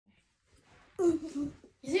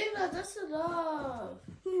Zena, that's enough.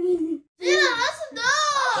 Zena, that's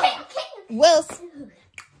enough. Wells,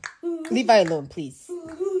 leave her alone, please.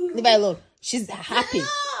 Leave her alone. She's happy. Zena,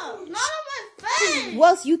 not on my face.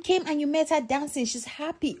 Wells, you came and you met her dancing. She's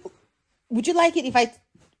happy. Would you like it if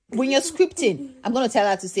when you're scripting, I'm going to tell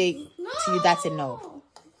her to say to you, that's enough.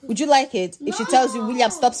 Would you like it if she tells you,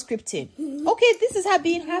 William, stop scripting? Okay, this is her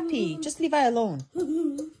being happy. Just leave her alone.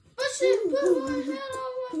 But she put her head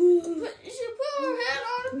on.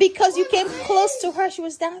 Because you came close to her, she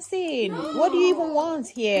was dancing. No. What do you even want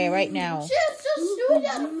here right now? She's just doing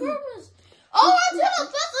that on purpose. Oh,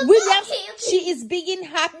 William, she is being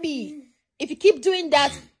happy. If you keep doing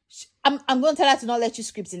that, I'm going to tell her to not let you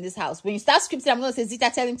script in this house. When you start scripting, I'm going to say,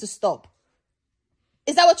 Zita, tell him to stop.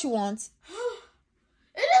 Is that what you want?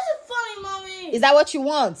 It isn't funny, Mommy. Is that what you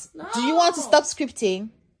want? No. Do you want to stop scripting?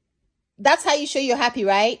 That's how you show you're happy,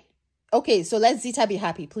 right? Okay, so let Zita be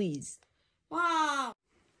happy, please. Wow.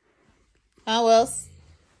 How else?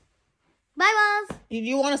 Bye, Mom. Do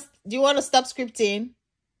you want to stop scripting?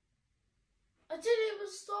 I didn't even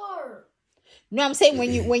start. No, I'm saying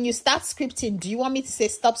when you start scripting, do you want me to say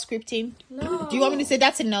stop scripting? No. Do you want me to say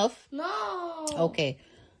that's enough? No. Okay.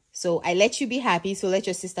 So I let you be happy, so let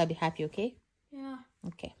your sister be happy, okay? Yeah.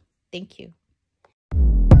 Okay. Thank you.